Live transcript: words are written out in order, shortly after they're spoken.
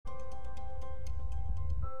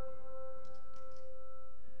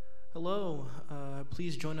Hello,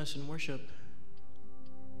 please join us in worship.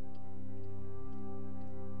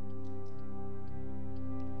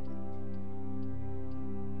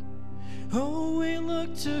 Oh, we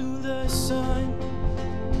look to the sun,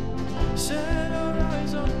 set our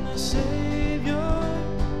eyes on the Savior,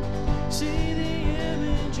 see the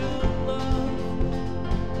image of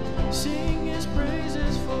love, sing His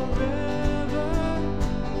praises forever.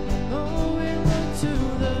 Oh, we look to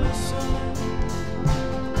the sun.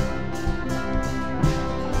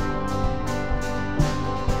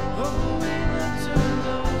 Oh, we look to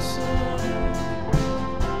the sun.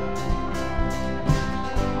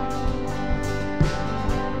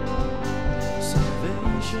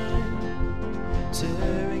 Salvation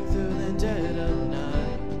tearing through the dead of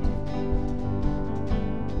night.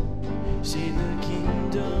 See the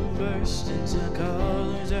kingdom burst into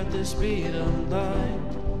colors at the speed of light.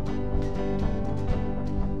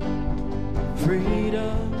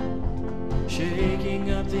 Freedom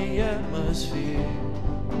shaking up the atmosphere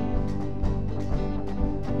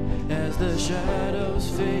as the shadows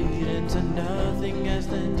fade into nothing as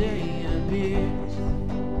the day appears.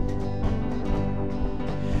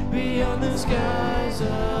 Beyond the skies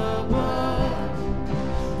above,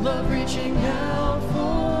 love reaching out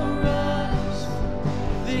for us,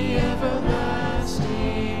 the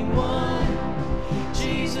everlasting one,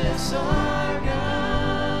 Jesus our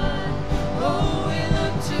God. Oh, we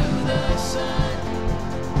look to the sun,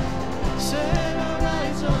 set our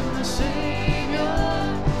eyes on the Savior,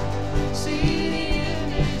 see the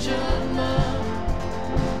image of love,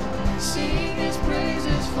 sing His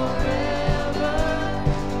praises forever.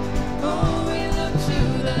 Oh, we look to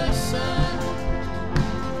the sun.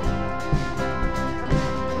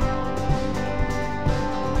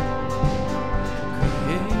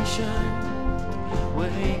 Creation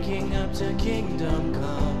waking up to kingdom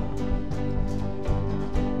come.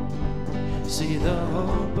 See the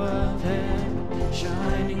hope of heaven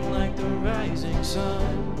shining like the rising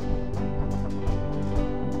sun.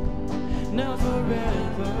 Now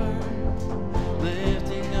forever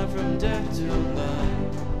lifting up from death to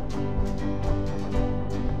life.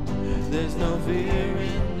 There's no fear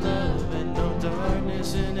in love and no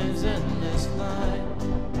darkness in His endless light.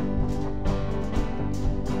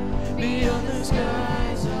 Beyond the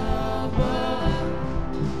skies above,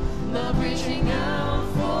 love reaching out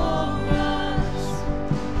for us,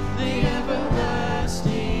 the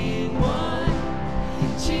everlasting one,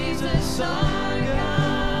 Jesus our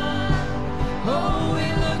God. Oh, we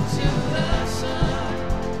look to the sun,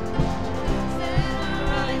 set our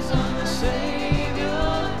eyes on the Savior,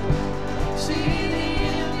 see the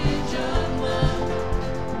image of love,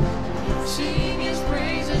 sing His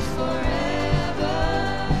praises forever.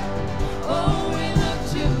 Oh, we look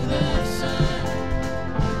to the sun.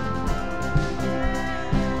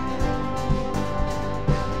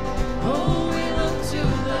 Oh, we look to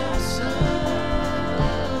the sun.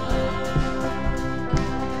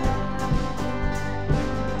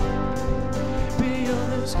 Beyond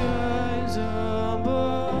the skies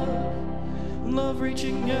above, love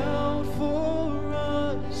reaching out for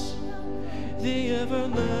us, the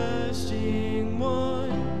everlasting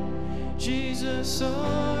one, Jesus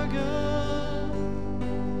our God.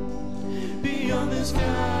 Beyond the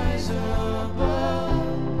skies above,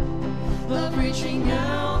 love reaching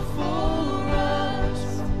out for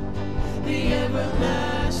us, the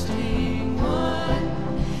everlasting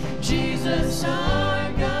one, Jesus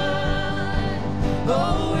our God.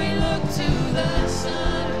 Oh, we look to the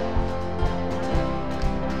sun.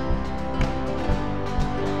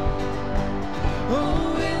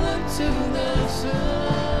 Oh, we look to the sun.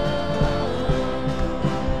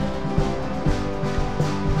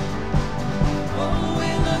 Oh, we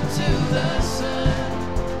look to the sun,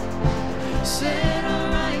 set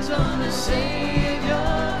our eyes on the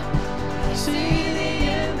Savior, see the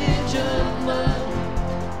image of love,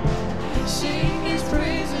 sing His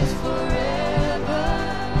praises forever.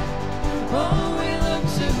 Oh, we look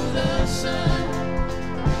to the sun.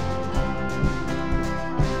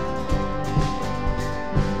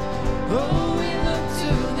 Oh, we look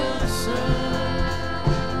to the sun.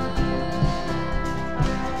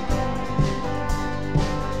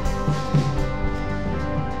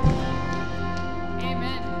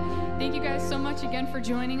 Amen. Thank you guys so much again for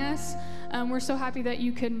joining us. We're so happy that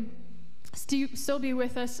you can still be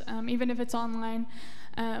with us, even if it's online.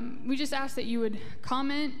 We just ask that you would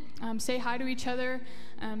comment, say hi to each other,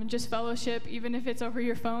 and just fellowship, even if it's over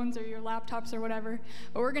your phones or your laptops or whatever.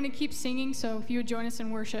 But we're going to keep singing, so if you would join us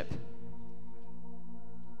in worship.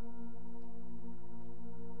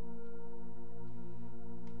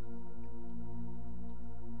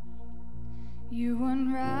 You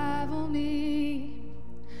unravel me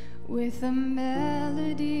with a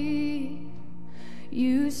melody.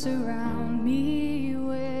 You surround me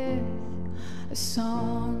with a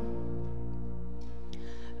song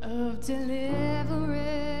of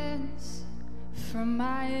deliverance from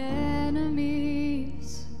my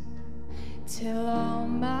enemies, till all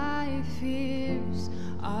my fears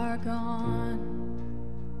are gone.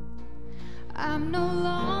 I'm no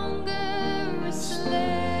longer a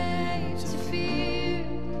slave to fear.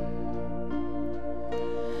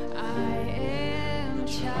 I am a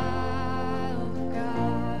child of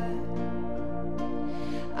God.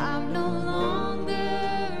 I'm no longer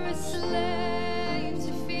a slave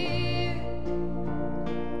to fear.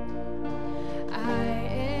 I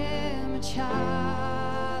am a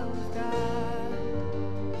child of God.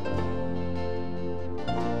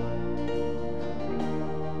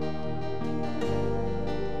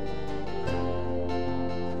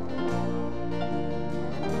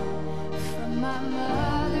 From my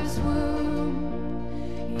mother's womb,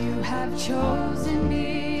 you have chosen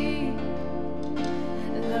me.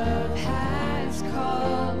 Love has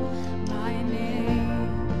called my name.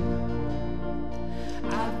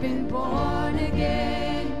 I've been born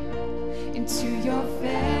again into your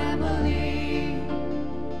family.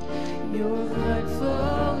 Your blood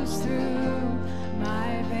flows through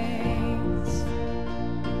my veins.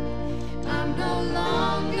 I'm no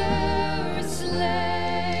longer a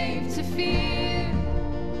slave to fear.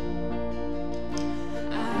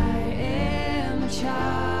 I am a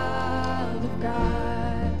child of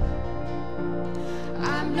God.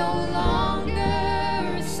 I'm no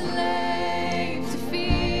longer a slave to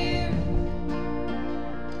fear.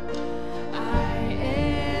 I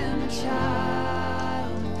am a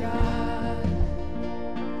child of God.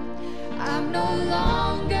 I'm no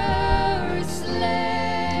longer a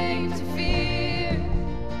slave to fear.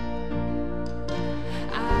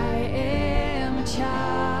 I am a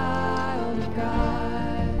child of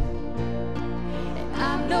God. And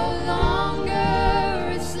I'm no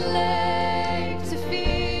longer a slave to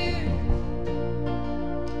fear.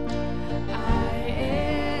 I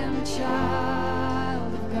am a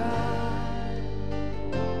child of God.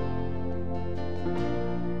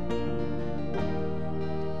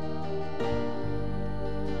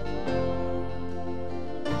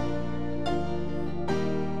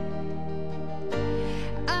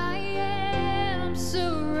 I am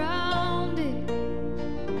surrounded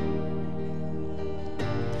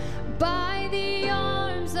by the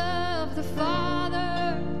arms of the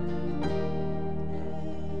Father.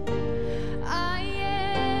 I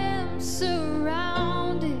am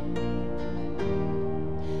surrounded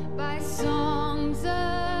by songs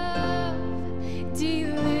of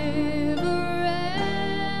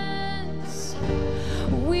deliverance.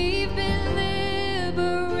 We've been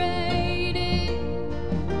liberated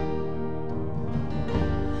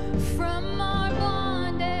from our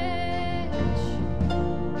bondage.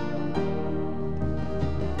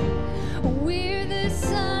 We're the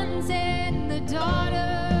sons and the daughters.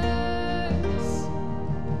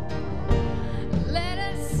 Let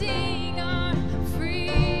us sing our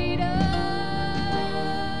freedom.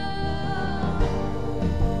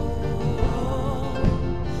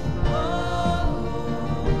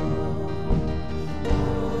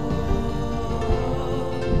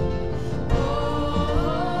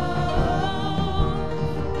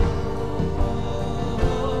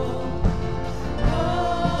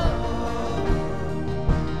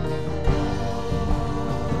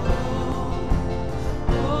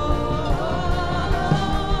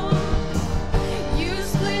 You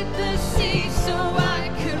split the sea so I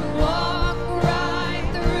could walk right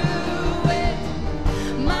through it.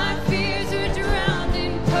 My fears were drowned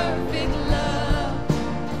in perfect love.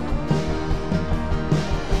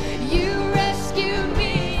 You rescued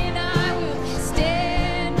me and I will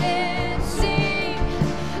stand and sing.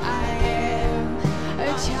 I am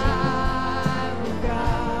a child of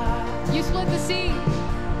God. You split the sea.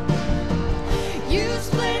 You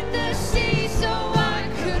split the sea so I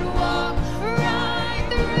could walk right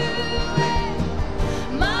through it.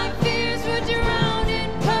 My fears were drowned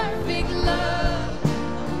in perfect love.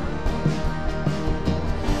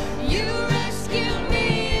 You rescued me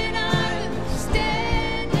and I will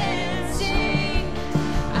stand and sing.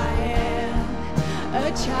 I am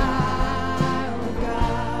a child of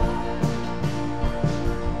God.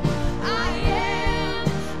 I am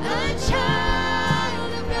a child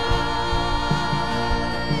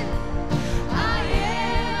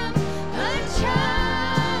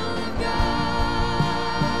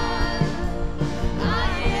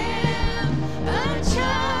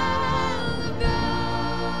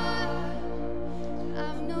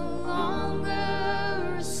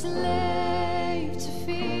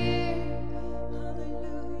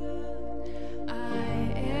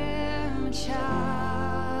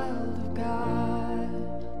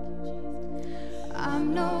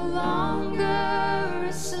no longer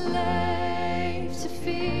a slave to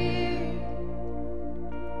fear.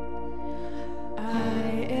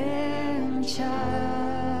 I am a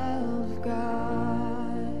child of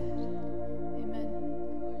God. Amen.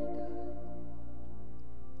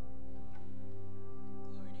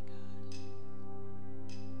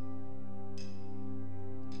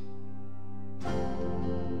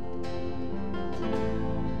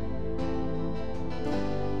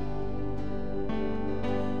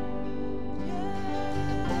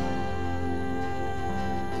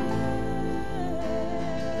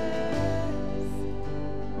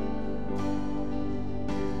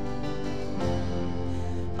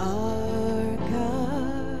 Our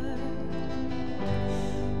God,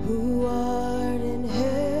 who art in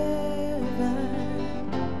heaven,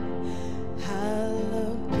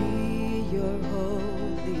 hallowed be your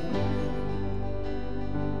holy name.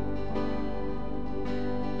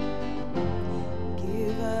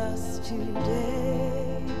 Give us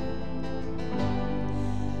today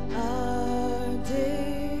our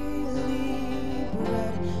daily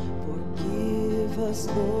bread. Forgive us,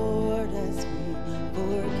 Lord, as we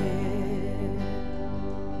forgive.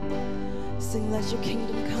 Sing, let your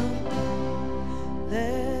kingdom come.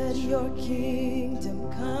 Let your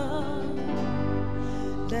kingdom come.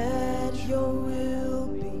 Let your will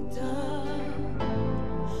be done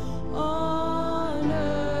on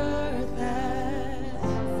earth as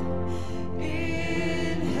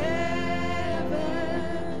in heaven.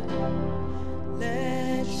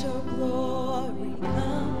 Let your glory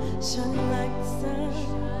come, shining like the sun,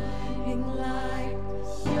 shining like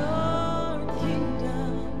your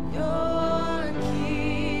kingdom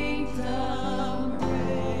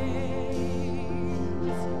reigns.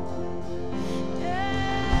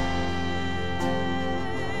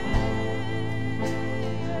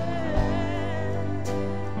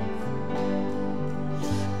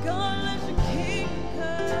 God, let your kingdom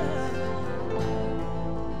come.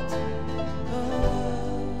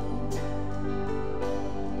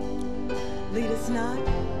 Lead us not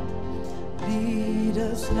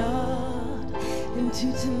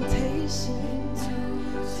into temptation.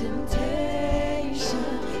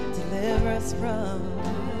 Deliver us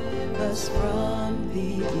from the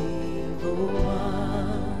evil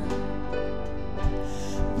one.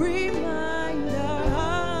 Remind our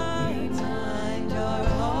hearts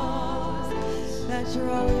that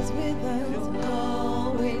you're always with us,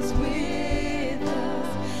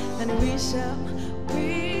 and we shall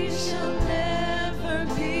never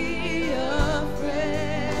be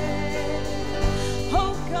afraid.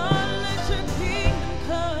 Oh God, let your kingdom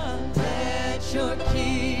come. Let your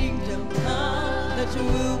kingdom come. Let your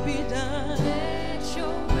will be done. Let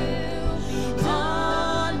your will be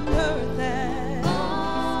done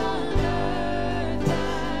on earth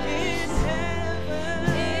as in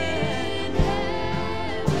heaven.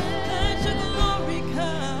 Let your glory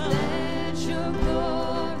come. Let your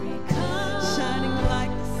glory come. Shining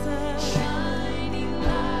like the sun. Shining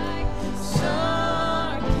like the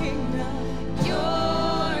sun.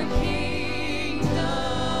 Your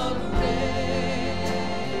kingdom reigns.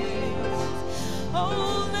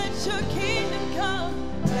 Oh, let your kingdom come.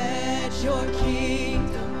 Let your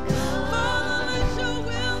kingdom come. Father, let your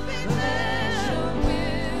will be done. Let your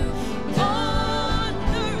will be done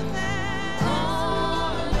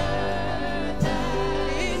on earth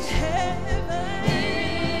as in heaven.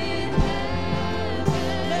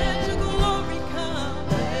 Let your glory come.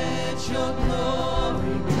 Let your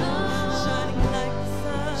glory come. Shining like the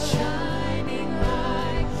sun. Shining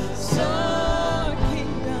like the sun.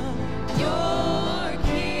 Your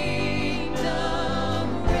kingdom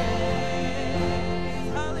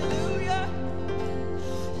reigns. Hallelujah.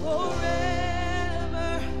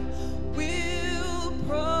 Forever we'll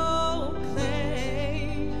proclaim.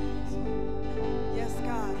 Yes,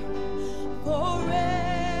 God.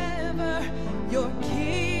 Forever your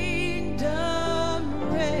kingdom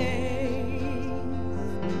reigns.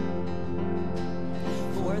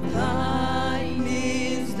 For thine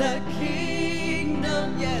is the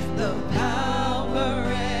kingdom, yes, the power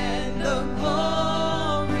and the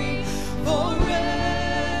glory,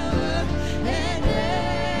 forever and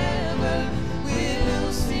ever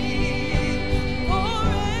we'll sing.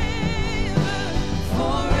 Forever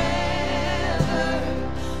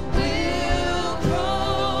we'll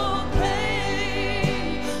proclaim.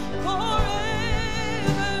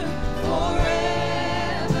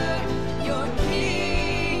 Forever your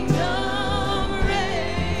kingdom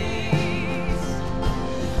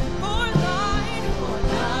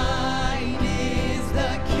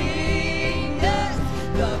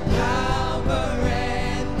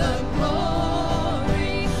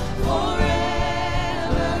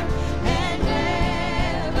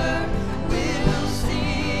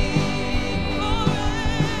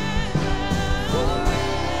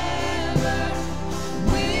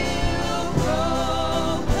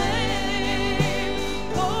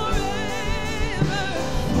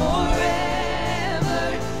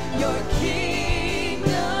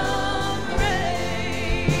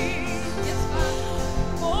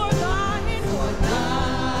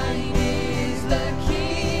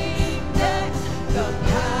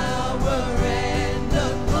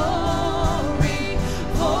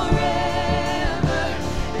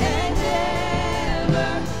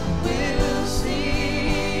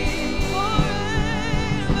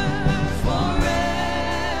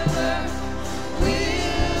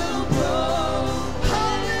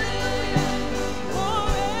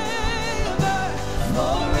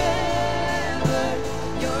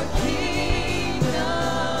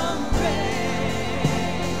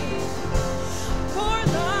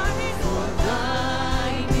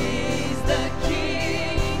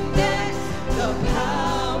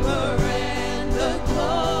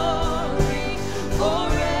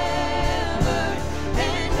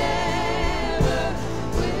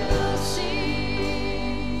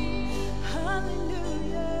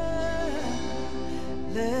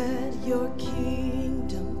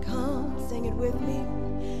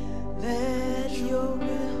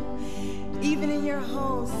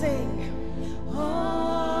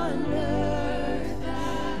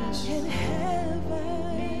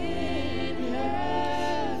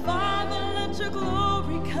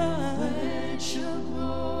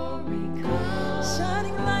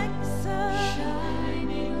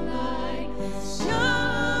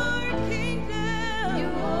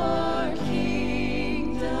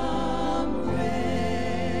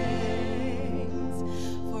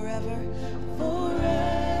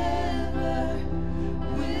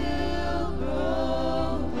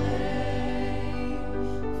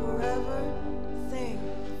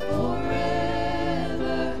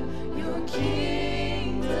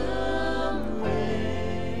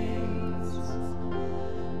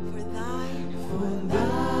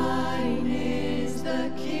thine is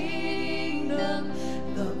the kingdom,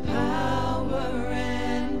 the power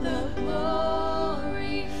and the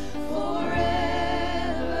glory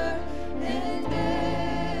forever and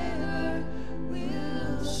ever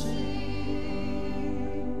we'll sing.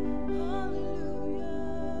 Hallelujah.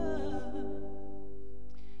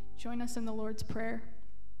 Join us in the Lord's Prayer.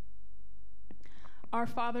 Our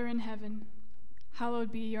Father in heaven,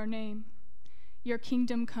 hallowed be your name. Your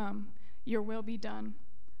kingdom come, your will be done,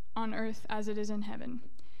 on earth as it is in heaven.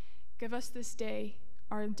 Give us this day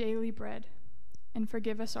our daily bread, and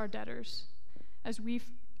forgive us our debtors,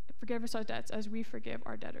 forgive us our debts as we forgive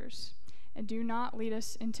our debtors. And do not lead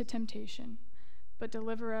us into temptation, but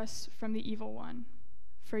deliver us from the evil one.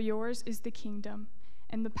 For yours is the kingdom,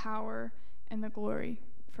 and the power, and the glory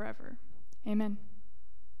forever. Amen.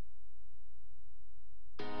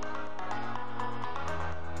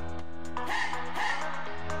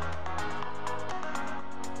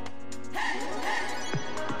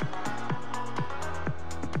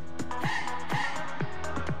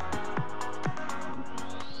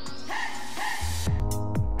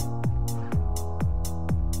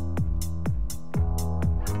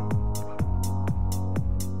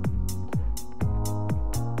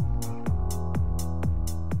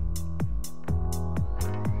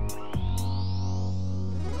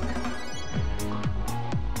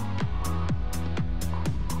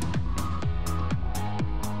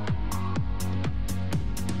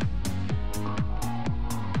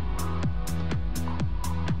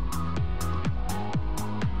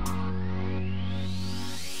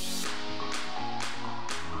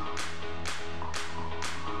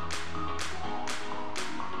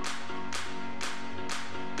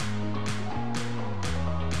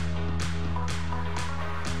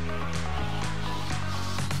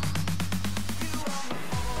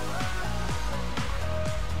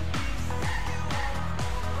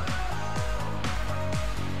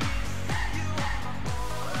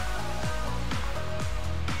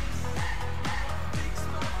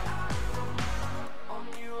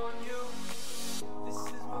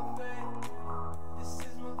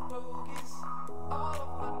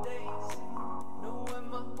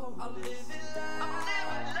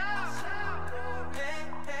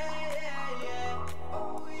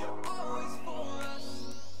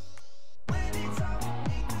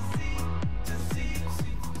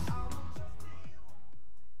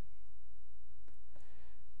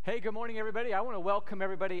 Hey, good morning, everybody. I want to welcome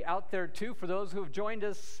everybody out there, too. For those who have joined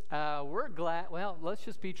us, we're glad. Well, let's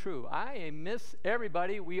just be true. I miss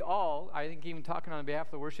everybody. We all, I think even talking on behalf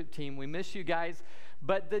of the worship team, we miss you guys.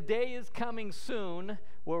 But the day is coming soon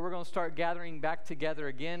where we're going to start gathering back together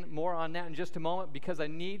again. More on that in just a moment, because I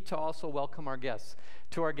need to also welcome our guests.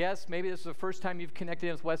 To our guests, maybe this is the first time you've connected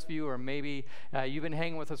in with Westview, or maybe you've been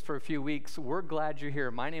hanging with us for a few weeks. We're glad you're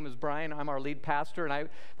here. My name is Brian. I'm our lead pastor, and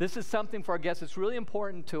this is something for our guests that's really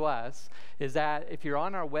important to us, is that if you're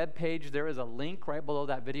on our webpage, there is a link right below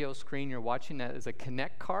that video screen you're watching that is a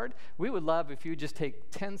Connect card. We would love if you just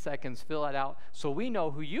take 10 seconds, fill it out, so we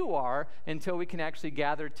know who you are until we can actually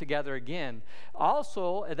gather together again.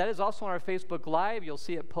 Also, that is also on our Facebook Live. You'll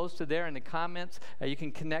see it posted there in the comments. You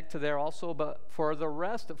can connect to there also, but for the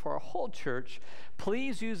rest, for our whole church,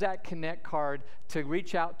 please use that Connect card to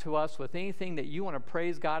reach out to us with anything that you want to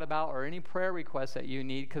praise God about or any prayer requests that you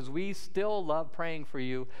need, because we still love praying for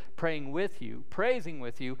you, praying with you, praising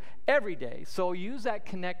with you every day. So use that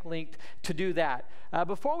Connect link to do that.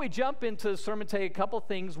 Before we jump into the sermon today, a couple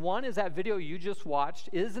things. One is that video you just watched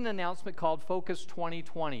is an announcement called Focus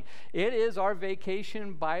 2020. It is our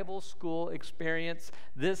vacation Bible school experience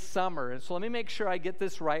this summer. And so let me make sure I get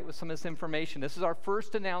this right with some of this information. This is our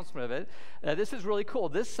first announcement of it. This is really cool.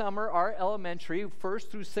 This summer, our elementary, 1st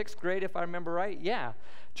through 6th grade, if I remember right,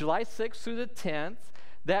 July 6th through the 10th,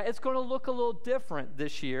 that it's going to look a little different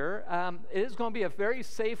this year. It is going to be a very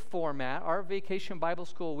safe format. Our Vacation Bible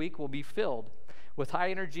School week will be filled with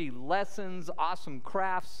high-energy lessons, awesome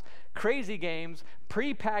crafts, crazy games,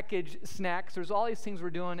 pre-packaged snacks. There's all these things we're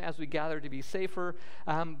doing as we gather to be safer,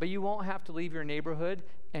 but you won't have to leave your neighborhood,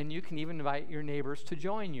 and you can even invite your neighbors to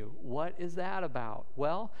join you. What is that about?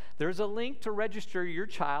 Well, there's a link to register your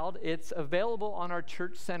child. It's available on our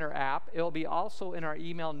Church Center app. It'll be also in our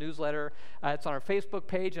email newsletter. It's on our Facebook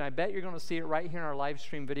page, and I bet you're going to see it right here in our live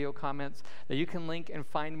stream video comments that you can link and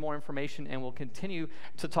find more information, and we'll continue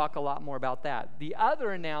to talk a lot more about that. The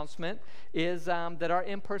other announcement is that our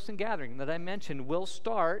in-person gathering that I mentioned will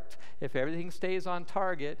start, if everything stays on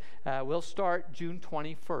target, will start June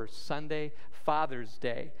 21st, Sunday, Father's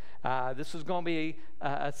Day. This is going to be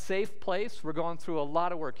a safe place. We're going through a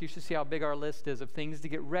lot of work. You should see how big our list is of things to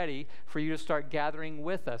get ready for you to start gathering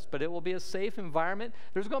with us. But it will be a safe environment.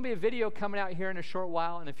 There's going to be a video coming out here in a short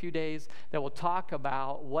while, in a few days, that will talk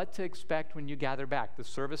about what to expect when you gather back. The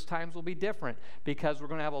service times will be different because we're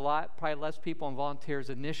going to have a lot, probably less people and volunteers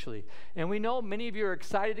initially. And we know many of you are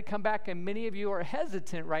excited to come back, and many of you are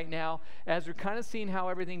hesitant right now as we're kind of seeing how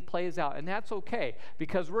everything plays out. And that's okay,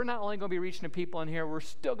 because we're not only going to be reaching the people in here, we're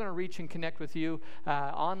still going to reach and connect with you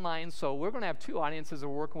online. So we're going to have two audiences that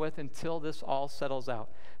we're working with until this all settles out.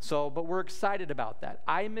 So, but we're excited about that.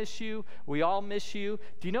 I miss you. We all miss you.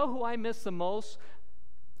 Do you know who I miss the most?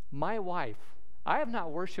 My wife. I have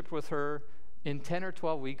not worshiped with her in 10 or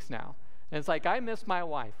 12 weeks now. And it's like, I miss my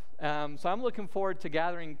wife. So I'm looking forward to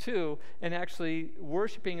gathering too and actually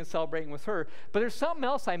worshiping and celebrating with her. But there's something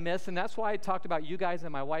else I miss, and that's why I talked about you guys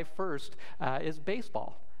and my wife first, is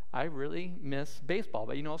baseball. I really miss baseball,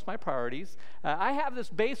 but you know, it's my priorities. I have this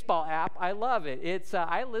baseball app. I love it. It's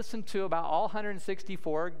I listen to about all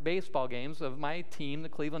 164 baseball games of my team, the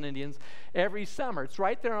Cleveland Indians, every summer. It's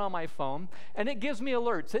right there on my phone, and it gives me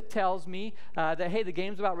alerts. It tells me that, hey, the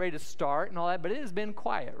game's about ready to start and all that, but it has been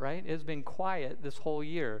quiet, right? It has been quiet this whole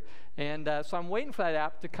year. And so I'm waiting for that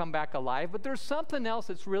app to come back alive. But there's something else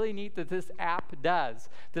that's really neat that this app does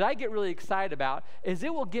that I get really excited about, is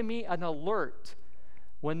it will give me an alert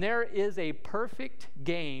when there is a perfect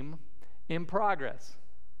game in progress.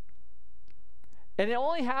 And it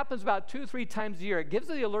only happens about 2 or 3 times a year. It gives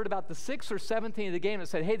the alert about the 6th or 7th inning of the game and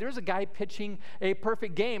said, hey, there's a guy pitching a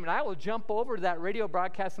perfect game. And I will jump over to that radio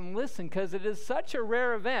broadcast and listen, because it is such a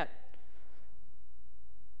rare event.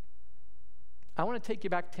 I want to take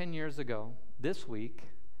you back 10 years ago this week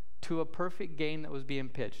to a perfect game that was being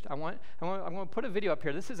pitched. I'm going to put a video up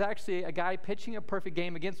here. This is actually a guy pitching a perfect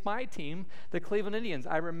game against my team, the Cleveland Indians.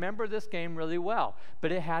 I remember this game really well,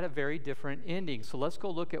 but it had a very different ending. So let's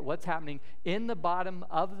go look at what's happening in the bottom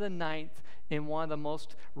of the 9th in one of the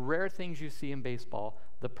most rare things you see in baseball,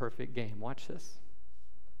 the perfect game. Watch this.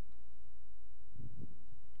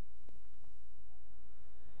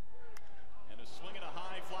 And a swing and a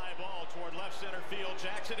high fly ball toward left center field.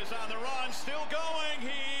 Jackson is on the run, still going.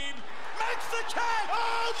 He makes the catch.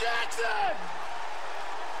 Oh, Jackson!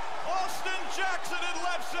 Austin Jackson in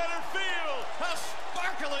left center field. A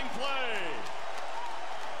sparkling play.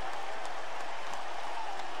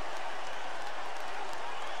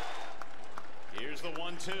 Here's the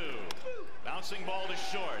 1-2. Bouncing ball to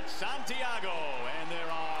short. Santiago, and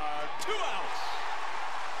there are 2 outs.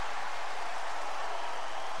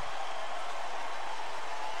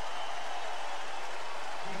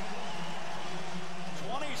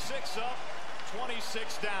 Up,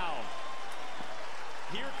 26 down.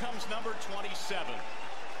 Here comes number 27.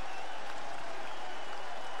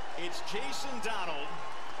 It's Jason Donald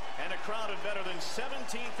and a crowd of better than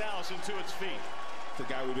 17,000 to its feet. The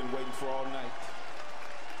guy we've been waiting for all night.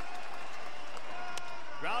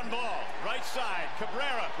 Ground ball, right side.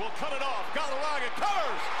 Cabrera will cut it off. Galarraga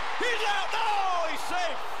covers. He's out. No, he's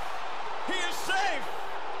safe. He is safe.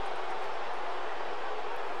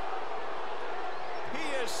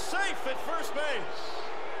 He is safe at first base.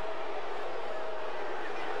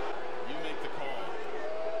 You make the call.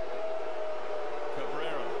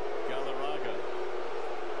 Cabrera, Galarraga.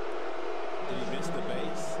 Did he miss the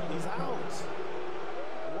base? He's out.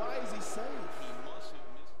 Why is he safe? He must have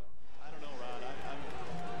missed it. I don't know, Rod.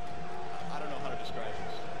 I don't know how to describe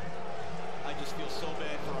this. I just feel so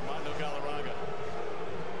bad for Armando Galarraga.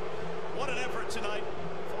 What an effort tonight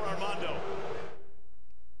for Armando.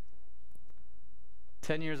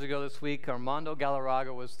 10 years ago this week, Armando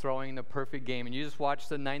Galarraga was throwing the perfect game, and you just watched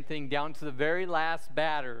the 9th inning down to the very last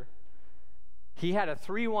batter. He had a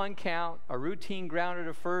 3-1 count, a routine grounder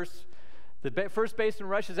to first. The first baseman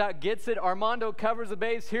rushes out, gets it. Armando covers the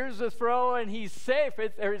base. Here's the throw, and he's safe.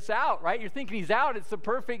 It's out, right? You're thinking he's out. It's the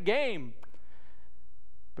perfect game.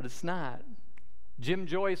 But it's not. Jim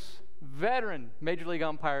Joyce, veteran Major League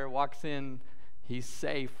umpire, walks in. He's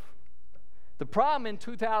safe. The problem in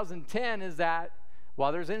 2010 is that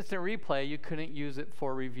while there's instant replay, you couldn't use it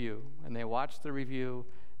for review. And they watched the review,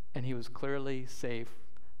 and he was clearly safe.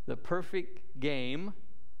 The perfect game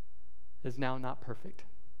is now not perfect.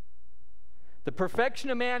 The perfection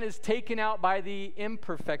of man is taken out by the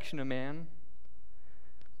imperfection of man.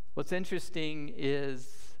 What's interesting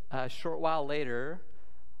is a short while later,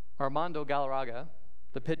 Armando Galarraga,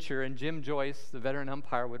 the pitcher, and Jim Joyce, the veteran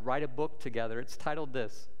umpire, would write a book together. It's titled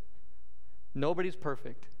this: Nobody's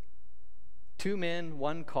Perfect. 2 men,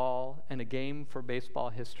 1 call, and a game for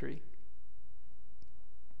baseball history.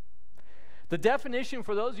 The definition,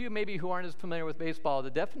 for those of you maybe who aren't as familiar with baseball,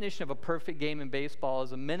 the definition of a perfect game in baseball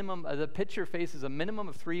is a minimum, the pitcher faces a minimum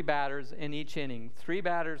of 3 batters in each inning. 3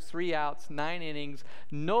 batters, 3 outs, 9 innings.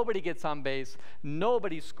 Nobody gets on base.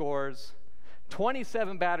 Nobody scores.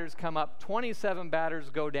 27 batters come up. 27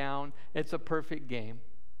 batters go down. It's a perfect game.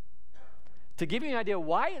 To give you an idea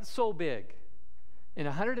why it's so big, in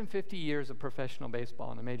 150 years of professional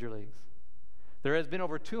baseball in the major leagues, there has been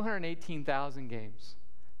over 218,000 games.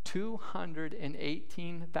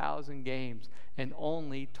 218,000 games, and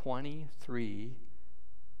only 23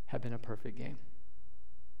 have been a perfect game.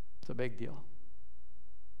 It's a big deal.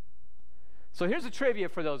 So here's a trivia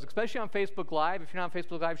for those, especially on Facebook Live. If you're not on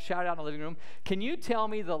Facebook Live, shout it out in the living room. Can you tell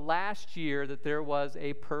me the last year that there was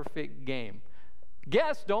a perfect game?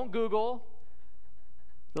 Guess, don't Google.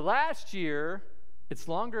 The last year, it's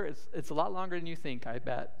longer. It's a lot longer than you think, I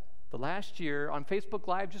bet. The last year on Facebook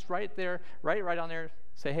Live, just write it right on there.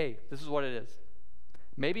 Say, hey, this is what it is.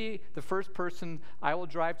 Maybe the first person, I will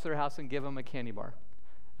drive to their house and give them a candy bar,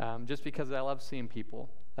 just because I love seeing people.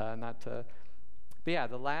 But yeah,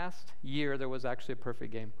 the last year there was actually a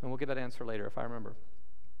perfect game, and we'll get that answer later if I remember.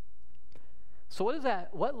 So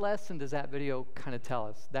what lesson does that video kind of tell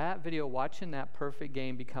us? That video, watching that perfect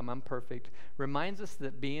game become imperfect, reminds us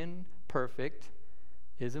that being perfect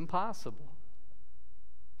is impossible.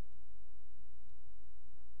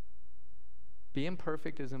 Being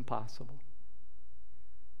perfect is impossible.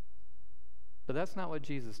 But that's not what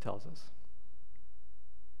Jesus tells us.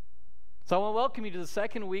 So I want to welcome you to the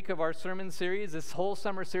second week of our sermon series, this whole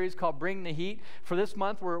summer series called Bring the Heat. For this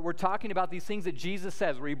month, we're talking about these things that Jesus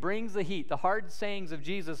says, where he brings the heat, the hard sayings of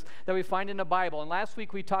Jesus that we find in the Bible. And last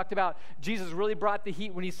week we talked about Jesus really brought the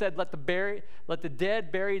heat when he said, let the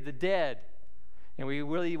dead bury the dead. And we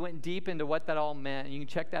really went deep into what that all meant. And you can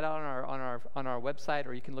check that out on our website,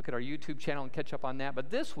 or you can look at our YouTube channel and catch up on that.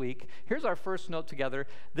 But this week, here's our first note together.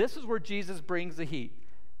 This is where Jesus brings the heat.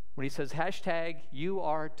 When he says, hashtag, you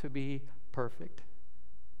are to be perfect.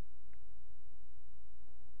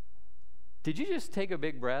 Did you just take a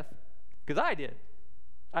big breath? Because I did.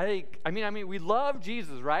 I mean, we love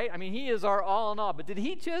Jesus, right? I mean, he is our all in all. But did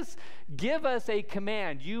he just give us a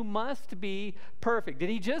command? You must be perfect. Did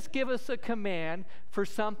he just give us a command for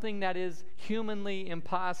something that is humanly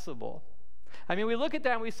impossible? I mean, we look at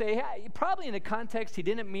that and we say, hey, probably in the context, he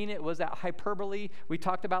didn't mean it was that hyperbole we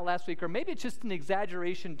talked about last week, or maybe it's just an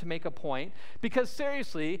exaggeration to make a point. Because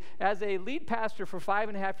seriously, as a lead pastor for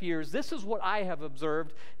 5.5 years, this is what I have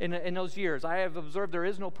observed in those years. I have observed there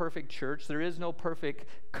is no perfect church. There is no perfect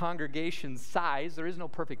congregation size. There is no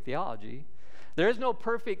perfect theology. There is no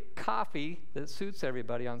perfect coffee that suits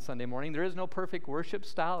everybody on Sunday morning. There is no perfect worship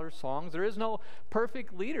style or songs. There is no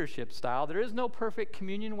perfect leadership style. There is no perfect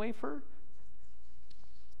communion wafer.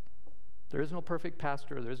 There is no perfect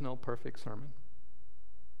pastor. There is no perfect sermon.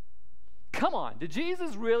 Come on, did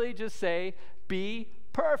Jesus really just say, be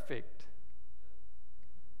perfect?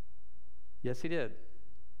 Yes, he did.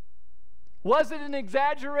 Was it an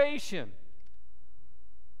exaggeration?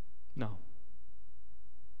 No.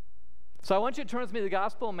 So I want you to turn with me to the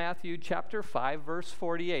Gospel of Matthew chapter 5, verse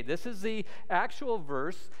 48. This is the actual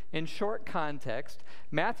verse in short context.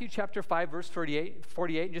 Matthew chapter 5, verse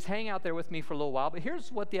 48. Just hang out there with me for a little while. But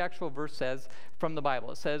here's what the actual verse says from the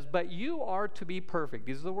Bible. It says, but you are to be perfect.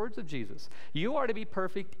 These are the words of Jesus. You are to be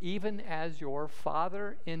perfect even as your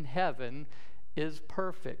Father in heaven is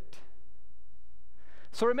perfect.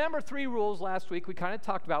 So remember 3 rules last week we kind of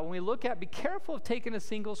talked about. When we look at, be careful of taking a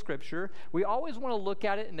single scripture. We always want to look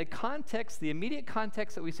at it in the context, the immediate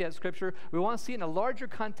context that we see at scripture. We want to see it in a larger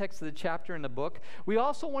context of the chapter in the book. We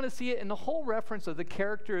also want to see it in the whole reference of the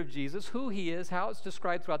character of Jesus, who he is, how it's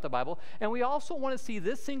described throughout the Bible. And we also want to see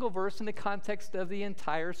this single verse in the context of the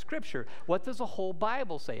entire scripture. What does the whole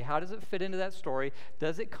Bible say? How does it fit into that story?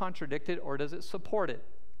 Does it contradict it, or does it support it?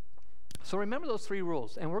 So remember those 3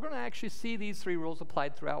 rules, and we're going to actually see these 3 rules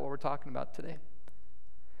applied throughout what we're talking about today.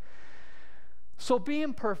 So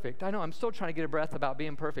being perfect, I know I'm still trying to get a breath about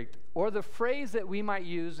being perfect, or the phrase that we might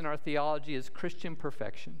use in our theology is Christian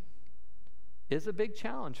perfection, is a big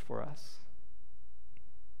challenge for us.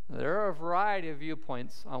 There are a variety of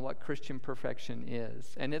viewpoints on what Christian perfection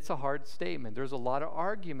is, and it's a hard statement. There's a lot of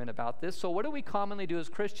argument about this. So what do we commonly do as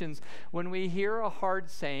Christians when we hear a hard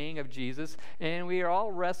saying of Jesus and we are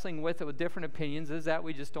all wrestling with it with different opinions? Is that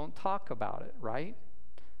we just don't talk about it, right?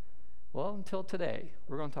 Well, until today,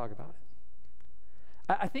 we're going to talk about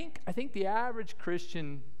it. I think the average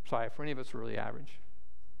Christian, sorry, for any of us who are really average,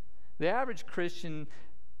 the average Christian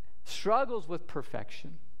struggles with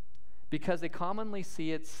perfection. because they commonly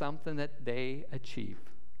see it's something that they achieve.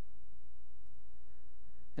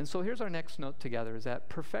 And so here's our next note together, is that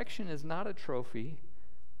perfection is not a trophy,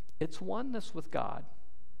 it's oneness with God.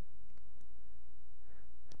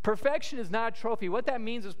 Perfection is not a trophy. What that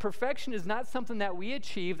means is perfection is not something that we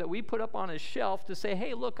achieve, that we put up on a shelf to say,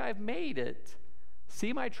 hey, look, I've made it.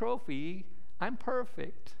 See my trophy, I'm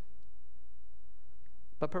perfect.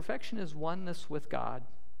 But perfection is oneness with God.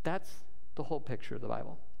 That's the whole picture of the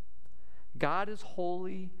Bible. God is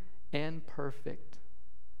holy and perfect.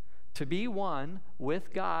 To be one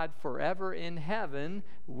with God forever in heaven,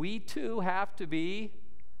 we too have to be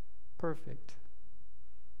perfect.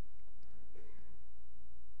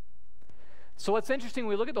 So what's interesting,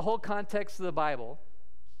 we look at the whole context of the Bible.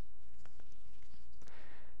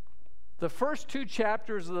 The first 2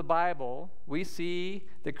 chapters of the Bible, we see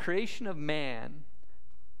the creation of man.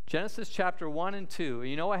 Genesis chapter 1 and 2.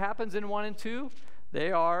 You know what happens in 1 and 2?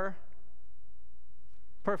 They are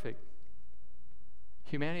perfect.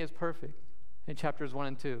 Humanity is perfect in chapters 1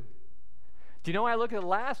 and 2. Do you know, I look at the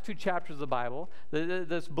last 2 chapters of the Bible,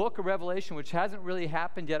 this book of Revelation, which hasn't really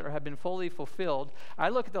happened yet or have been fully fulfilled, I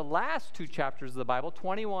look at the last 2 chapters of the Bible,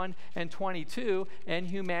 21 and 22, and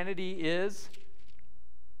humanity is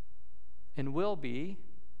and will be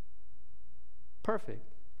perfect.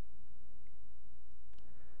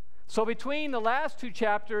 So between the last 2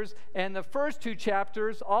 chapters and the first 2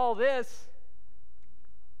 chapters, all this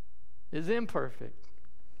is imperfect.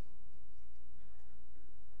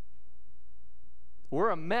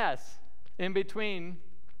 We're a mess in between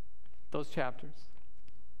those chapters.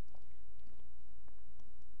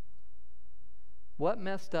 What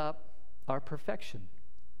messed up our perfection?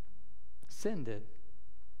 Sin did.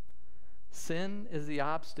 Sin is the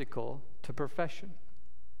obstacle to perfection.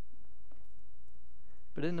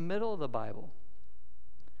 But in the middle of the Bible,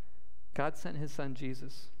 God sent his son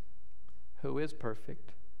Jesus, who is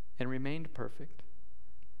perfect and remained perfect,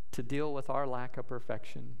 to deal with our lack of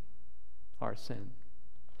perfection, our sin.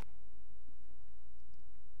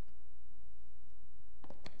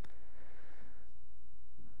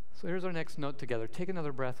 So here's our next note together. Take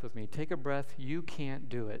another breath with me. Take a breath. You can't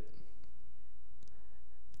do it.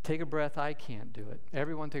 Take a breath. I can't do it.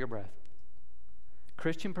 Everyone take a breath.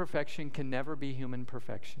 Christian perfection can never be human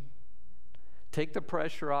perfection. Take the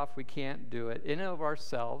pressure off. We can't do it. In and of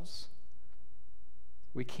ourselves,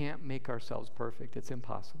 we can't make ourselves perfect. It's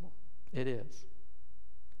impossible. It is.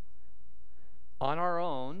 On our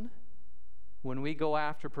own, when we go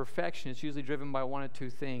after perfection, it's usually driven by one of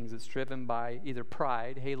 2 things. It's driven by either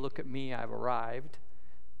pride, hey, look at me, I've arrived,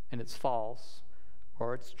 and it's false,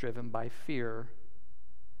 or it's driven by fear.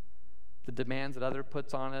 The demands that other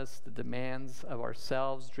puts on us, the demands of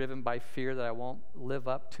ourselves, driven by fear that I won't live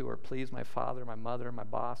up to or please my father, my mother, my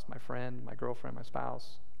boss, my friend, my girlfriend, my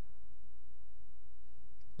spouse.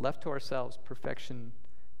 Left to ourselves, perfection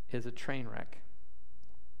is a train wreck.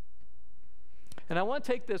 And I want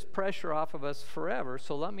to take this pressure off of us forever,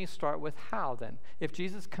 so let me start with how then. If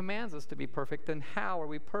Jesus commands us to be perfect, then how are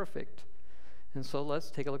we perfect? And so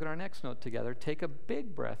let's take a look at our next note together. Take a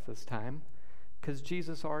big breath this time, because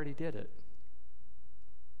Jesus already did it.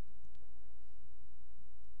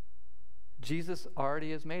 Jesus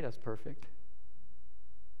already has made us perfect,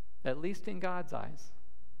 at least in God's eyes.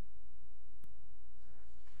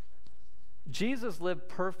 Jesus lived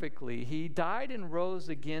perfectly. He died and rose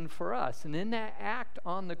again for us. And in that act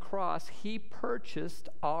on the cross, he purchased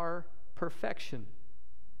our perfection.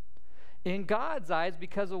 In God's eyes,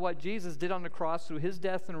 because of what Jesus did on the cross through his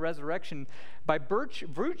death and resurrection, by virtue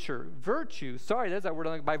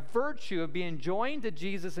of being joined to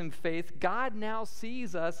Jesus in faith, God now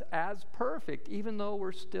sees us as perfect, even though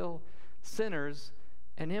we're still sinners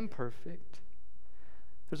and imperfect.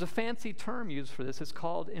 There's a fancy term used for this. It's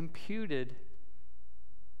called imputed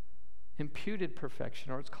perfection,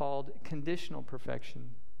 or it's called conditional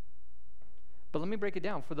perfection. But let me break it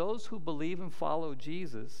down. For those who believe and follow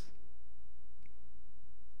Jesus,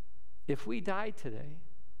 if we die today,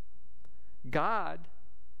 God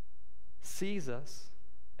sees us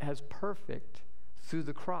as perfect through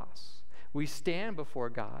the cross. We stand before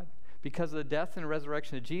God because of the death and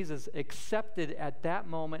resurrection of Jesus, accepted at that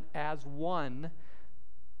moment as one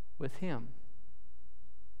with him.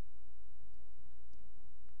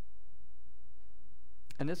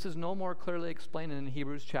 And this is no more clearly explained in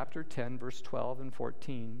Hebrews chapter 10, verse 12 and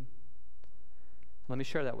 14. Let me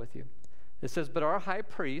share that with you. It says, but our high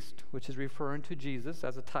priest, which is referring to Jesus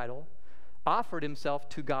as a title, offered himself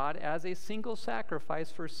to God as a single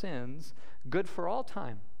sacrifice for sins, good for all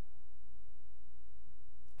time.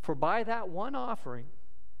 For by that one offering,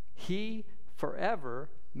 he forever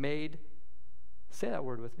made, say that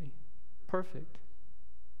word with me, perfect?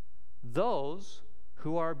 Those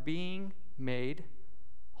who are being made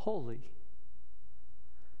holy.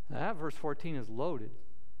 Now, that verse 14 is loaded.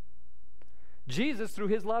 Jesus, through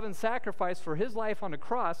his love and sacrifice for his life on the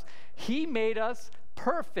cross, he made us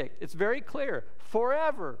perfect. It's very clear.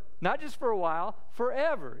 Forever. Not just for a while,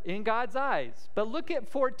 forever in God's eyes. But look at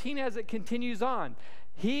 14 as it continues on.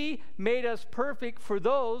 He made us perfect for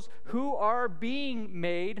those who are being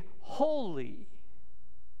made holy.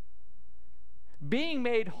 Being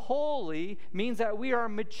made holy means that we are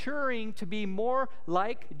maturing to be more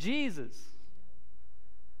like Jesus.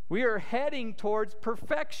 We are heading towards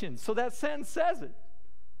perfection. So that sentence says it.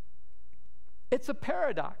 It's a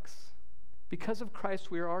paradox. Because of Christ,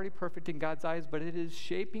 we are already perfect in God's eyes, but it is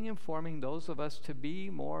shaping and forming those of us to be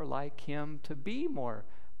more like him, to be more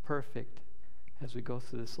perfect as we go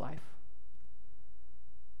through this life.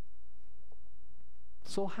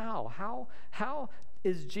 So how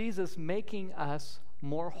is Jesus making us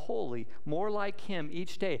more holy, more like him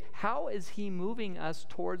each day? How is he moving us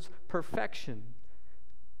towards perfection?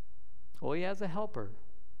 Well, he has a helper.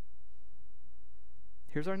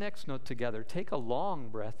 Here's our next note together. Take a long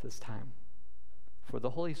breath this time, for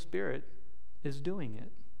the Holy Spirit is doing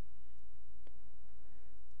it.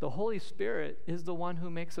 The Holy Spirit is the one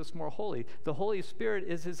who makes us more holy. The Holy Spirit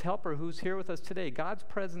is his helper who's here with us today. God's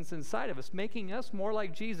presence inside of us, making us more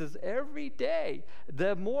like Jesus every day.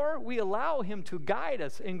 The more we allow him to guide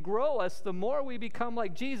us and grow us, the more we become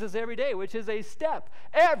like Jesus every day, which is a step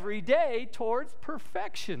every day towards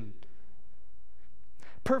perfection.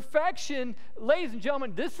 Perfection, ladies and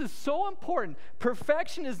gentlemen, this is so important.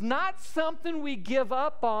 Perfection is not something we give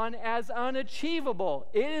up on as unachievable.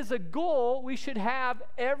 It is a goal we should have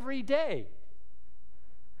every day.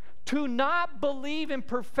 To not believe in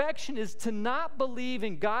perfection is to not believe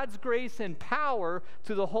in God's grace and power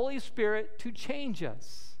through the Holy Spirit to change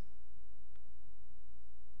us.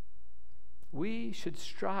 We should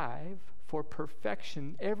strive for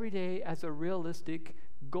perfection every day as a realistic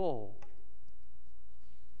goal.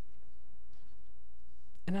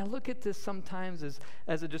 And I look at this sometimes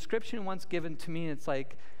as a description once given to me. It's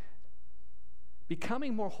like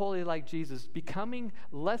becoming more holy like Jesus, becoming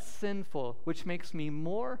less sinful, which makes me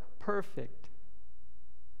more perfect,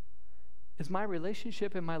 is my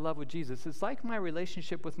relationship and my love with Jesus. It's like my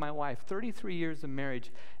relationship with my wife. 33 years of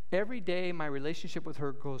marriage. Every day my relationship with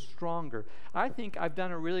her grows stronger. I think I've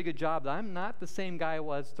done a really good job. I'm not the same guy I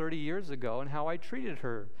was 30 years ago in how I treated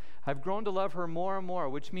her. I've grown to love her more and more,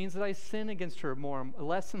 which means that I sin against her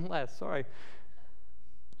less and less. Sorry.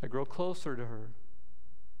 I grow closer to her.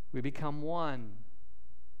 We become one.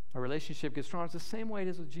 Our relationship gets stronger. It's the same way it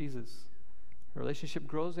is with Jesus. Our relationship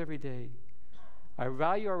grows every day. I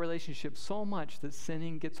value our relationship so much that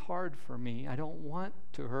sinning gets hard for me. I don't want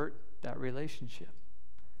to hurt that relationship.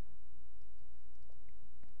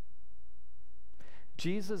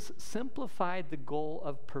 Jesus simplified the goal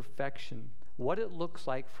of perfection, what it looks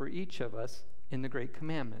like for each of us in the Great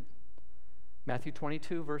Commandment. Matthew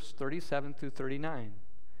 22, verse 37 through 39.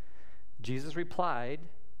 Jesus replied,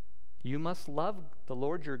 "You must love the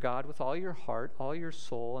Lord your God with all your heart, all your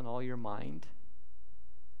soul, and all your mind.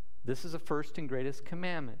 This is the first and greatest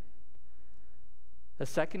commandment. The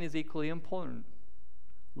second is equally important.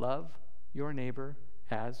 Love your neighbor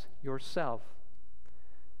as yourself.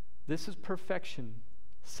 This is perfection,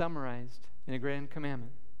 summarized in a grand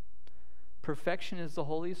commandment. Perfection is the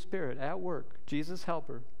Holy Spirit at work, Jesus'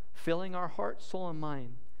 helper, filling our heart, soul, and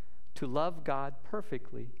mind to love God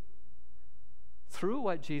perfectly. Through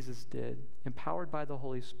what Jesus did, empowered by the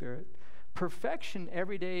Holy Spirit, perfection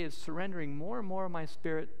every day is surrendering more and more of my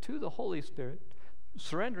spirit to the Holy Spirit,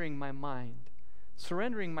 surrendering my mind,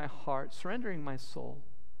 surrendering my heart, surrendering my soul,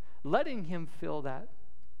 letting him fill that.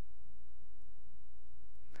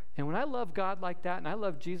 And when I love God like that, and I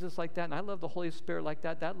love Jesus like that, and I love the Holy Spirit like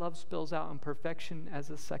that, that love spills out in perfection as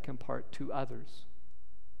a second part to others.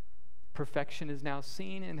 Perfection is now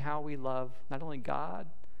seen in how we love not only God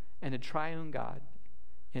and the triune God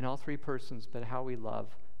in all three persons, but how we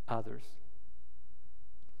love others.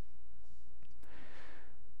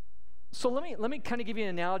 So let me kind of give you an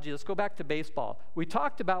analogy. Let's go back to baseball. We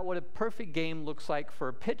talked about what a perfect game looks like for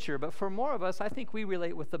a pitcher, but for more of us, I think we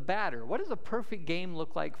relate with the batter. What does a perfect game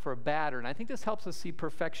look like for a batter? And I think this helps us see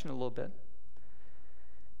perfection a little bit.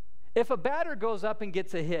 If a batter goes up and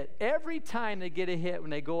gets a hit, every time they get a hit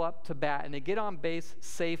when they go up to bat and they get on base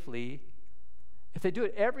safely, if they do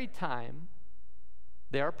it every time,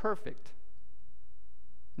 they are perfect.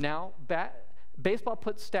 Now, baseball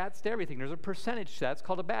puts stats to everything. There's a percentage stats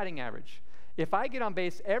called a batting average. If I get on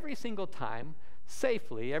base every single time,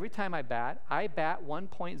 safely, every time I bat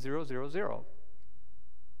 1.000.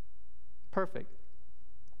 perfect.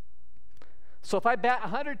 So if I bat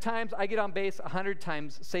 100 times, I get on base 100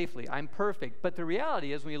 times safely. I'm perfect. But the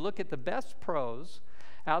reality is when you look at the best pros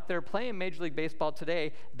out there playing Major League Baseball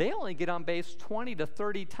today, they only get on base 20 to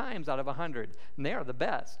 30 times out of 100, and they are the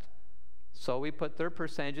best. So we put their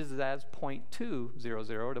percentages as .200 to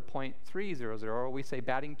 .300, or we say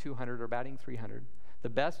batting 200 or batting 300. The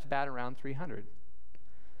best bat around 300.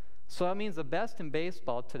 So that means the best in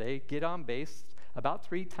baseball today get on base about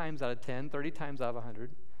 3 times out of 10, 30 times out of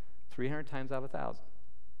 100, 300 times out of 1,000.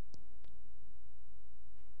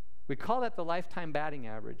 We call that the lifetime batting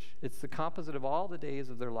average. It's the composite of all the days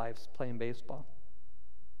of their lives playing baseball.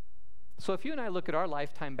 So if you and I look at our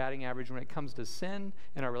lifetime batting average when it comes to sin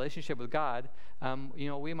and our relationship with God,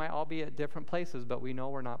 we might all be at different places, but we know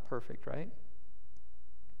we're not perfect, right?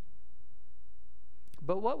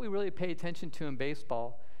 But what we really pay attention to in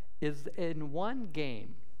baseball is in one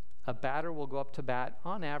game, a batter will go up to bat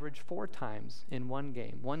on average 4 times in one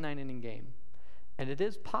game, one 9-inning game. And it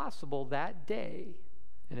is possible that day,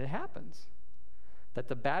 and it happens, that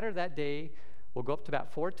the batter that day will go up to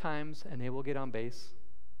bat 4 times and they will get on base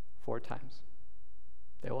 4 times.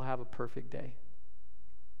 They will have a perfect day.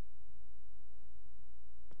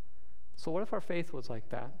 So what if our faith was like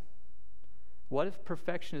that? What if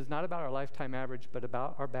perfection is not about our lifetime average, but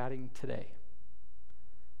about our batting today?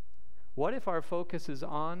 What if our focus is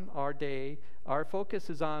on our day, our focus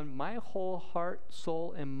is on my whole heart,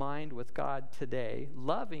 soul, and mind with God today,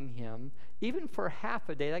 loving Him, even for half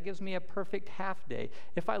a day? That gives me a perfect half day.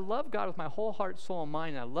 If I love God with my whole heart, soul, and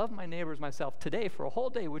mind, and I love my neighbors, myself today for a whole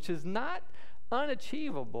day, which is not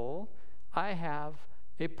unachievable, I have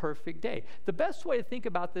a perfect day. The best way to think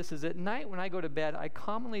about this is at night when I go to bed, I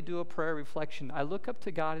commonly do a prayer reflection. I look up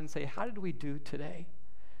to God and say, how did we do today?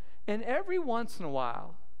 And every once in a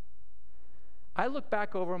while, I look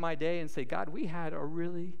back over my day and say, God, we had a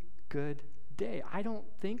really good day. I don't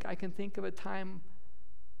think I can think of a time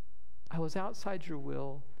I was outside your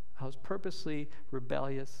will. I was purposely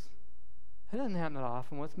rebellious. That doesn't happen that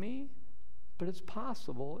often with me, but it's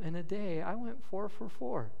possible. In a day, I went 4 for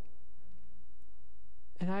 4.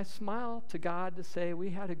 And I smile to God to say,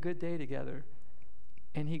 we had a good day together.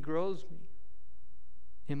 And He grows me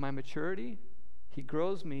in my maturity. He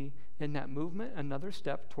grows me in that movement, another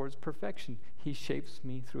step towards perfection. He shapes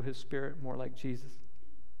me through His Spirit more like Jesus.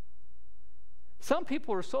 Some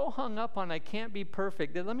people are so hung up on I can't be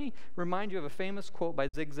perfect. Let me remind you of a famous quote by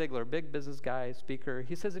Zig Ziglar, big business guy, speaker.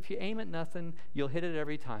 He says, if you aim at nothing, you'll hit it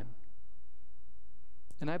every time.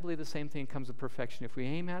 And I believe the same thing comes with perfection. If we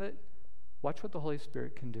aim at it, watch what the Holy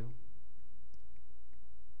Spirit can do.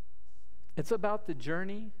 It's about the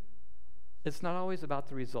journey. It's not always about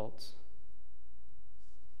the results.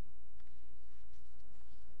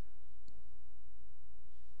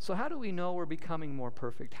 So how do we know we're becoming more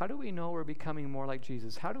perfect? How do we know we're becoming more like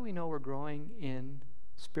Jesus? How do we know we're growing in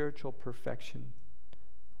spiritual perfection?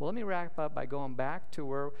 Well, let me wrap up by going back to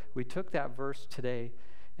where we took that verse today,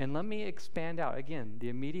 and let me expand out, again, the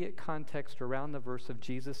immediate context around the verse of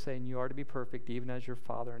Jesus saying you are to be perfect even as your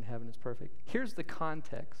Father in heaven is perfect. Here's the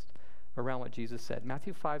context around what Jesus said.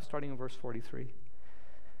 Matthew 5, starting in verse 43.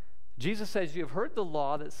 Jesus says, you have heard the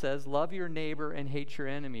law that says, love your neighbor and hate your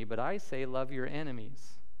enemy, but I say, love your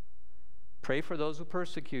enemies. Pray for those who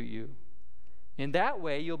persecute you. In that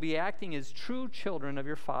way, you'll be acting as true children of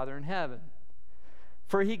your Father in heaven.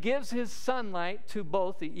 For He gives His sunlight to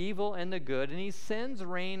both the evil and the good, and He sends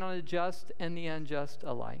rain on the just and the unjust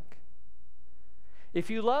alike. If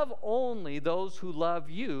you love only those who love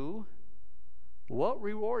you, what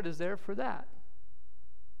reward is there for that?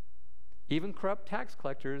 Even corrupt tax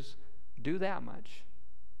collectors do that much.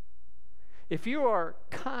 If you are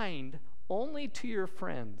kind only to your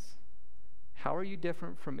friends, how are you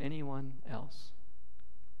different from anyone else?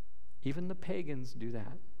 Even the pagans do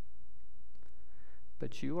that.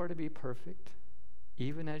 But you are to be perfect,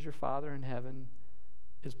 even as your Father in heaven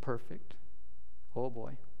is perfect. Oh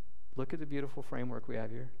boy, look at the beautiful framework we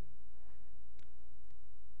have here.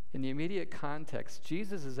 In the immediate context,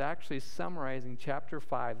 Jesus is actually summarizing chapter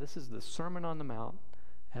 5. This is the Sermon on the Mount.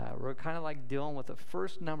 We're kind of like dealing with the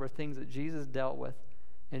first number of things that Jesus dealt with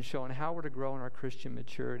and showing how we're to grow in our Christian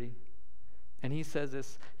maturity. And He says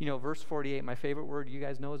this, verse 48, my favorite word you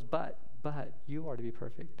guys know is but you are to be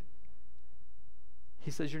perfect.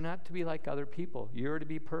 He says you're not to be like other people. You're to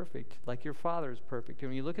be perfect, like your Father is perfect. And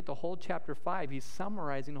when you look at the whole chapter 5, He's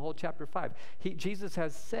summarizing the whole chapter 5. Jesus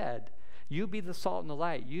has said, You be the salt and the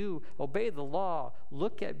light. You obey the law.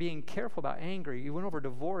 Look at being careful about anger. He went over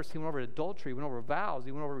divorce. He went over adultery. He went over vows.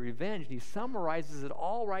 He went over revenge. And he summarizes it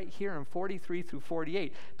all right here in 43 through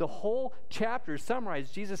 48. The whole chapter is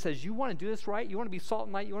summarized. Jesus says, you want to do this right? You want to be salt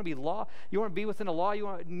and light? You want to be law? You want to be within the law? You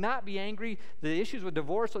want to not be angry? The issues with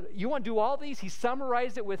divorce? You want to do all these? He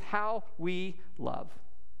summarized it with how we love.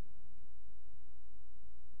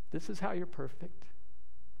 This is how you're perfect.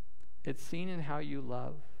 It's seen in how you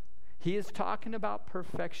love. He is talking about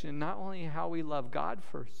perfection, not only how we love God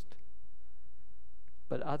first,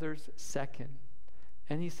 but others second.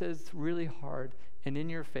 And he says really hard and in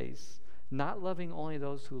your face, not loving only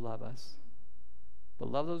those who love us, but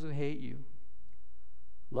love those who hate you.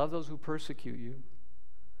 Love those who persecute you.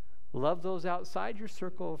 Love those outside your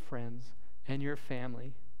circle of friends and your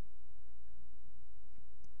family.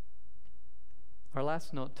 Our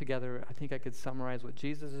last note together, I think I could summarize what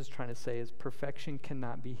Jesus is trying to say is perfection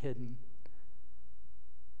cannot be hidden.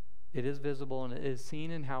 It is visible and it is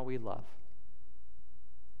seen in how we love.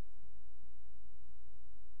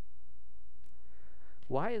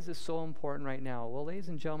 Why is this so important right now? Well, ladies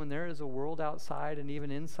and gentlemen, there is a world outside and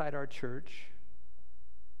even inside our church,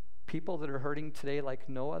 people that are hurting today like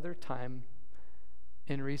no other time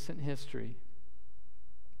in recent history.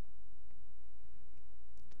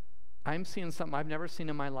 I'm seeing something I've never seen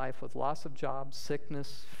in my life with loss of jobs,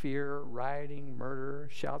 sickness, fear, rioting, murder,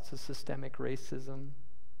 shouts of systemic racism.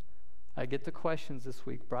 I get the questions this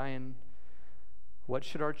week, Brian, what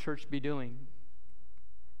should our church be doing?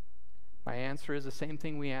 My answer is the same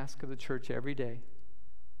thing we ask of the church every day.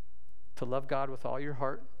 To love God with all your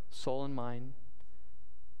heart, soul, and mind.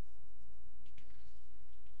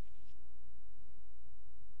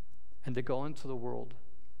 And to go into the world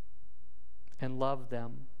and love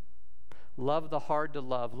them. Love the hard to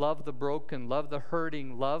love the broken, love the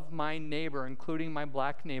hurting, love my neighbor, including my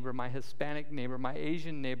black neighbor, my Hispanic neighbor, my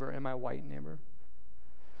Asian neighbor, and my white neighbor.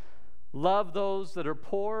 Love those that are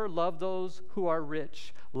poor, love those who are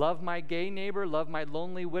rich. Love my gay neighbor, love my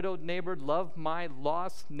lonely widowed neighbor, love my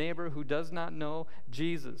lost neighbor who does not know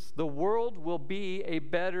Jesus. The world will be a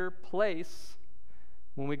better place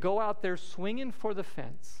when we go out there swinging for the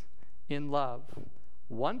fence in love,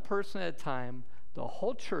 one person at a time, the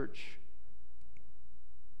whole church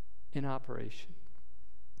in operation.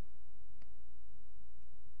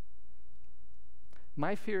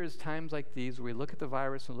 My fear is times like these where we look at the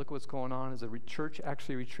virus and look at what's going on as the church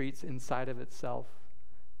actually retreats inside of itself.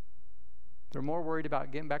 They're more worried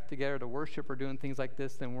about getting back together to worship or doing things like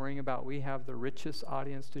this than worrying about we have the richest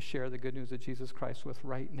audience to share the good news of Jesus Christ with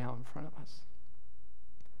right now in front of us.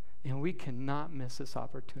 And we cannot miss this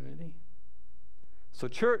opportunity. So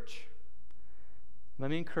church, let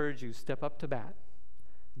me encourage you, step up to bat.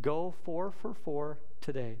 Go 4 for 4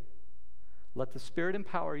 today. Let the Spirit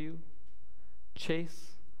empower you.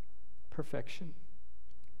 Chase perfection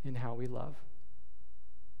in how we love.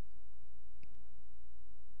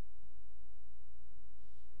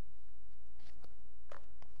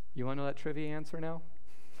 You want to know that trivia answer now?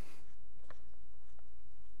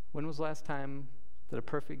 When was the last time that a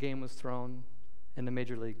perfect game was thrown in the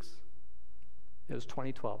major leagues? It was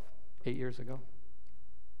 2012, 8 years ago.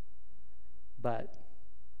 But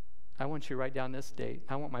I want you to write down this date.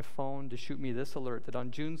 I want my phone to shoot me this alert that on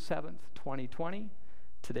June 7th, 2020,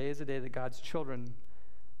 today is the day that God's children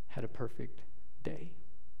had a perfect day.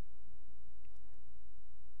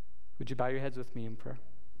 Would you bow your heads with me in prayer?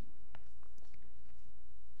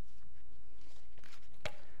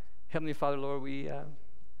 Heavenly Father, Lord, we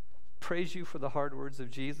praise you for the hard words of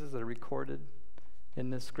Jesus that are recorded in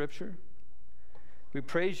this scripture. We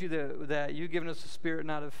praise you that you've given us a spirit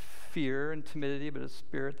not of fear and timidity, but a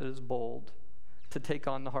spirit that is bold to take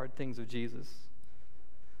on the hard things of Jesus.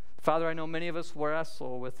 Father, I know many of us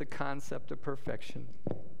wrestle with the concept of perfection.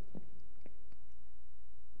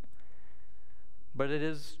 But it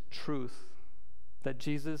is truth that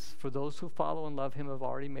Jesus, for those who follow and love him, have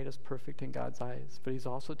already made us perfect in God's eyes. But he's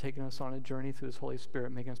also taken us on a journey through his Holy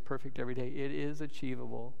Spirit, making us perfect every day. It is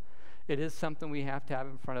achievable. It is something we have to have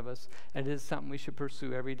in front of us, and it is something we should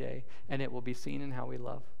pursue every day, and it will be seen in how we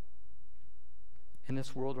love. And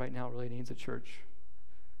this world right now really needs a church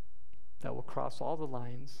that will cross all the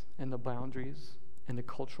lines and the boundaries and the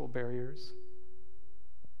cultural barriers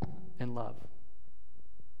and love.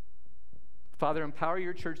 Father, empower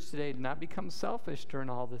your church today to not become selfish during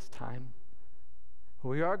all this time.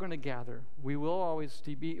 We are going to gather. We're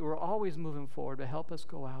always moving forward, to help us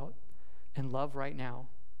go out and love right now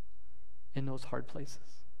in those hard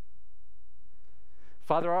places.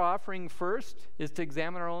 Father, our offering first is to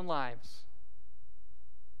examine our own lives.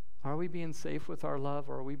 Are we being safe with our love,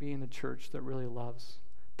 or are we being a church that really loves,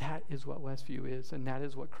 That is what Westview is, and that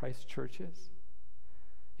is what Christ Church is.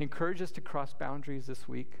 Encourage us to cross boundaries this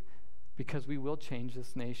week, because we will change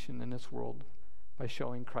this nation and this world by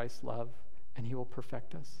showing Christ's love, and he will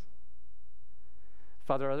perfect us.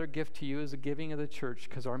 Father, our other gift to you is the giving of the church,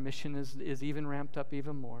 because our mission is even ramped up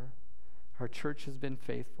even more. Our church has been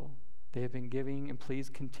faithful. They have been giving, and please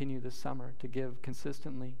continue this summer to give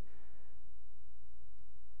consistently,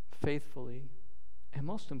 faithfully, and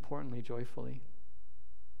most importantly, joyfully.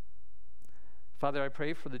 Father, I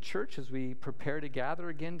pray for the church as we prepare to gather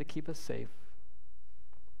again to keep us safe.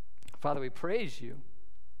 Father, we praise you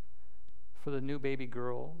for the new baby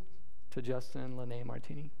girl to Justin and Lene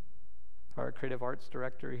Martini, our creative arts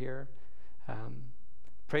director here.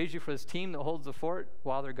 Praise you for this team that holds the fort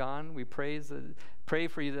while they're gone. We pray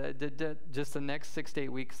for you that just the next 6 to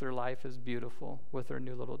 8 weeks, their life is beautiful with their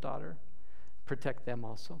new little daughter. Protect them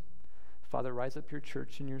also. Father, rise up your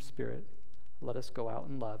church in your spirit. Let us go out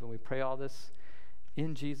in love. And we pray all this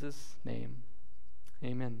in Jesus' name.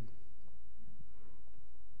 Amen.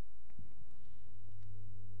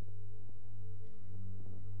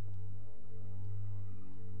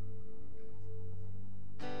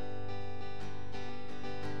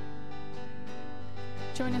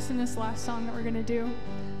 Join us in this last song that we're going to do.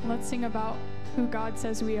 Let's sing about who God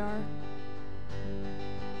says we are.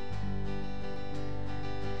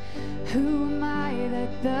 Who am I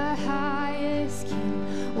that the highest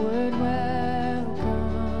King would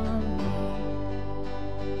welcome me?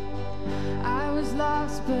 I was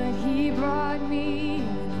lost, but he brought me in.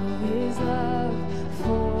 Oh, his love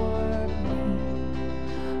for me.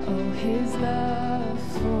 Oh, his love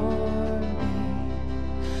for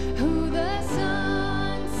me. Who the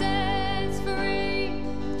Son sets free,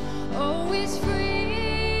 oh, is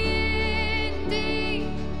free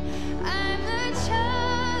indeed. I'm a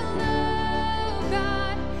child of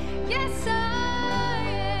God, yes I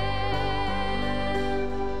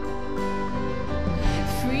am.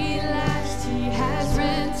 Free at last he has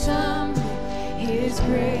ransomed me, his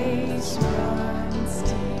grace runs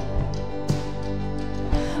deep.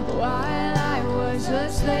 While I was a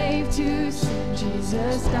slave to sin,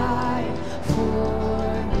 Jesus died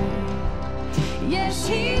for me. Yes,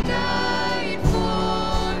 he died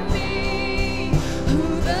for me.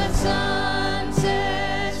 Who the Son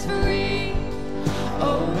sets free,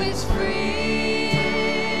 oh, is free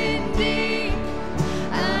indeed.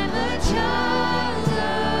 I'm a child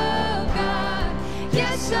of God,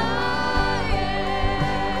 yes I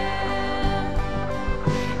am.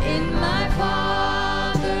 In my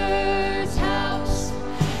Father's house,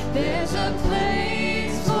 there's a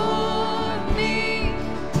place for me.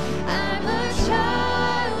 I'm a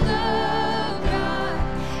child of God,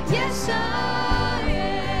 yes I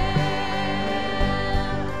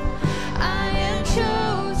am. I am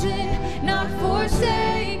chosen, not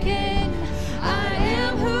forsaken. I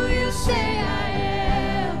am who you say I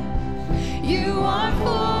am. You are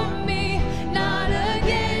for me, not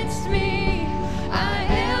against me. I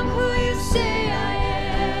am who you say I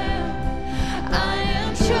am. I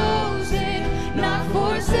am chosen, not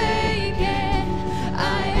forsaken.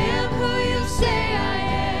 I am who you say I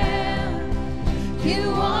am.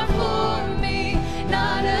 You are for me,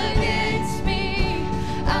 not against me.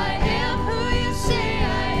 I am who you say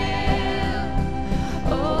I am.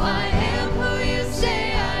 Oh, I am who you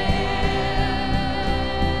say I am.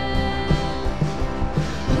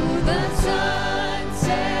 Who the Son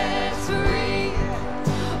sets free,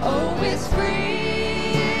 oh, is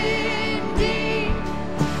free indeed.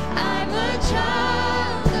 I'm a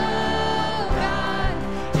child of God,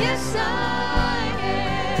 yes I am.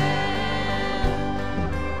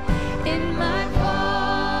 In my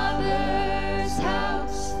Father's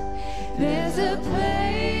house, there's a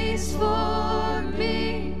place for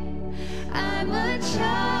me. I'm a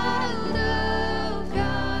child of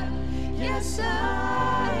God, yes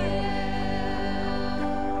I am.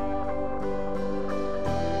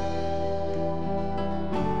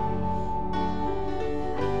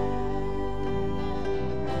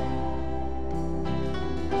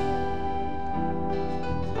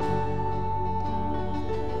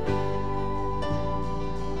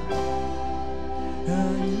 I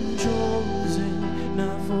am chosen,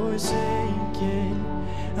 not forsaken.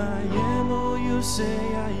 I am who you say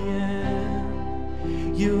I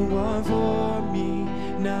am. You are for me,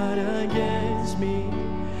 not against me.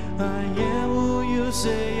 I am who you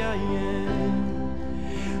say I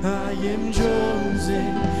am. I am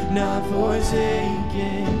chosen, not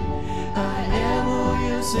forsaken. I am who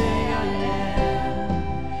you say I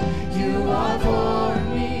am. You are for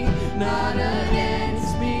me, not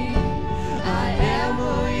against me. I am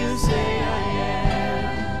who you say I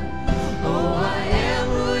am. Oh, I am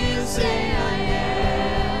who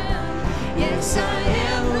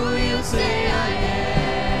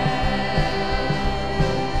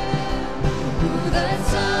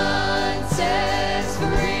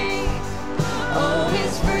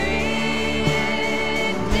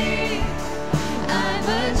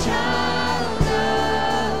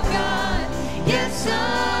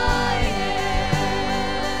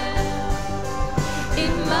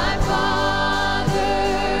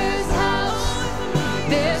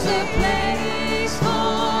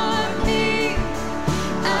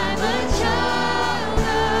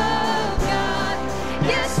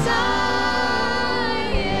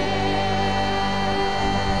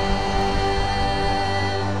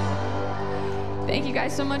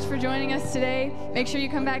guys so much for joining us today. Make sure you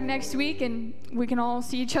come back next week and we can all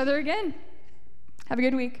see each other again. Have a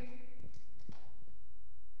good week.